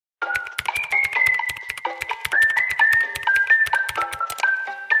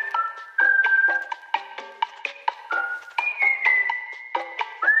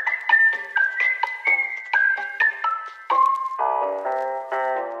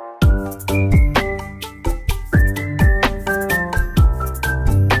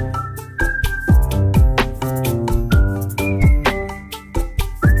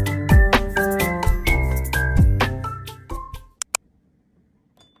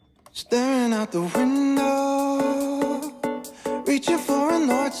Staring out the window, reaching for a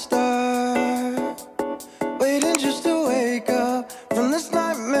North Star, waiting just to wake up from this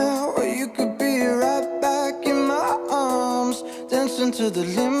nightmare where you could be right back in my arms, dancing to the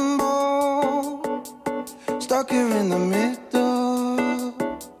limbo, stuck here in the middle.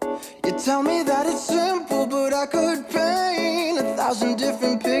 You tell me that it's simple, but I could paint 1,000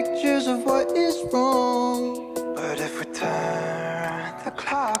 different pictures of what is wrong. But if we turn the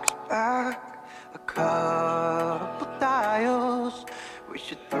clocks back a couple dials, we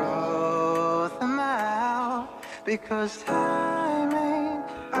should throw them out, because time ain't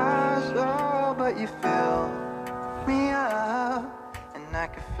ours, oh, but you fill me up, and I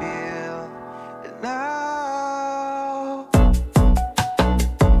can feel it now.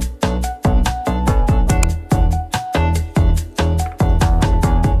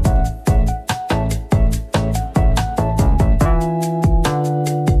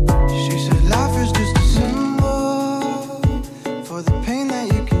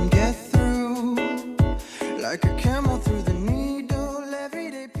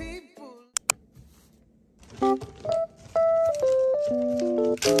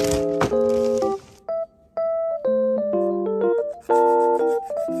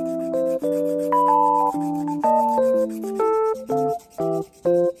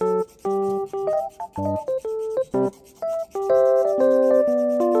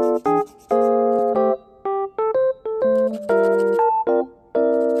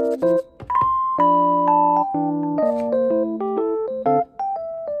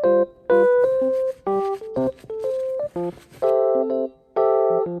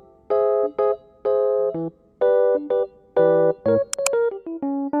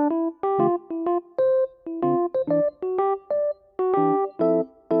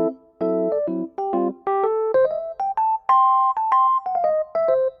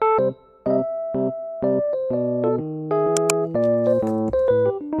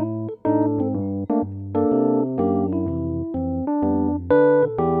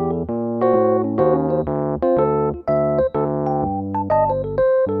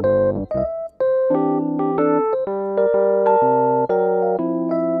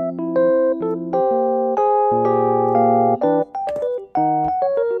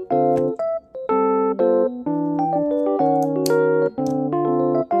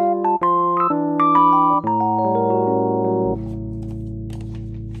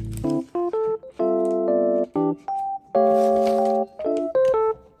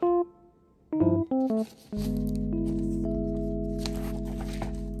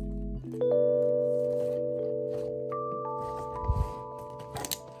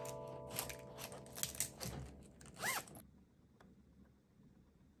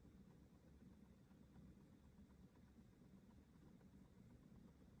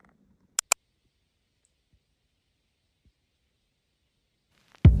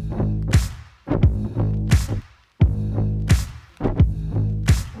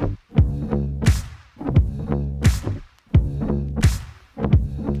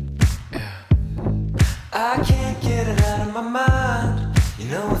 I can't get it out of my mind. You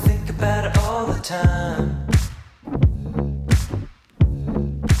know I think about it all the time.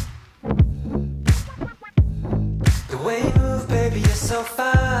 The way you move, baby, you're so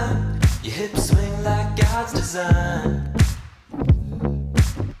fine. Your hips swing like God's design.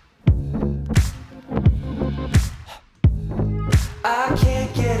 I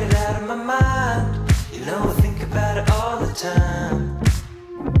can't get it out of my mind. You know I think about it all the time.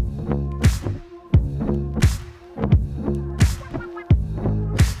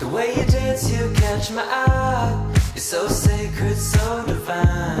 You catch my eye. You're so sacred, so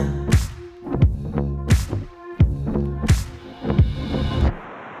divine.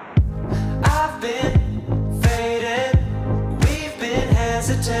 I've been fading, we've been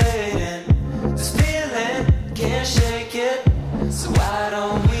hesitating. This feeling can't shake it, so why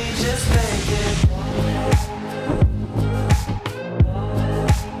don't we just make it?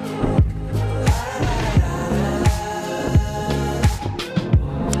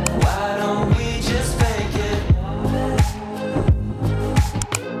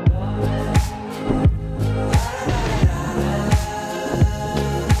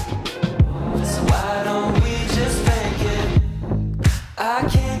 I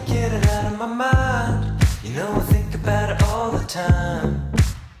can't get it out of my mind. You know I think about it all the time.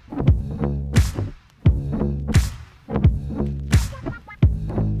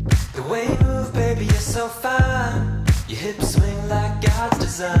 The way you move, baby, you're so fine. Your hips swing like God's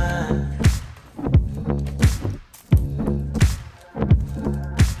design.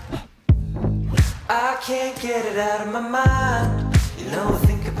 I can't get it out of my mind. You know I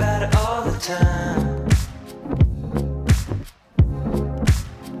think about it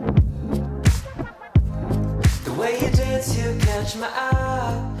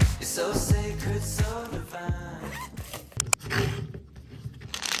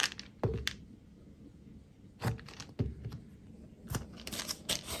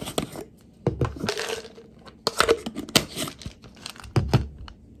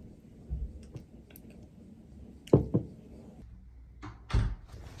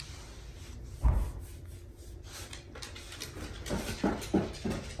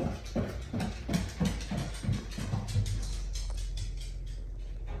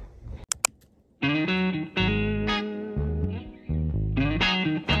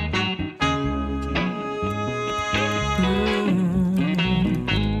Bye.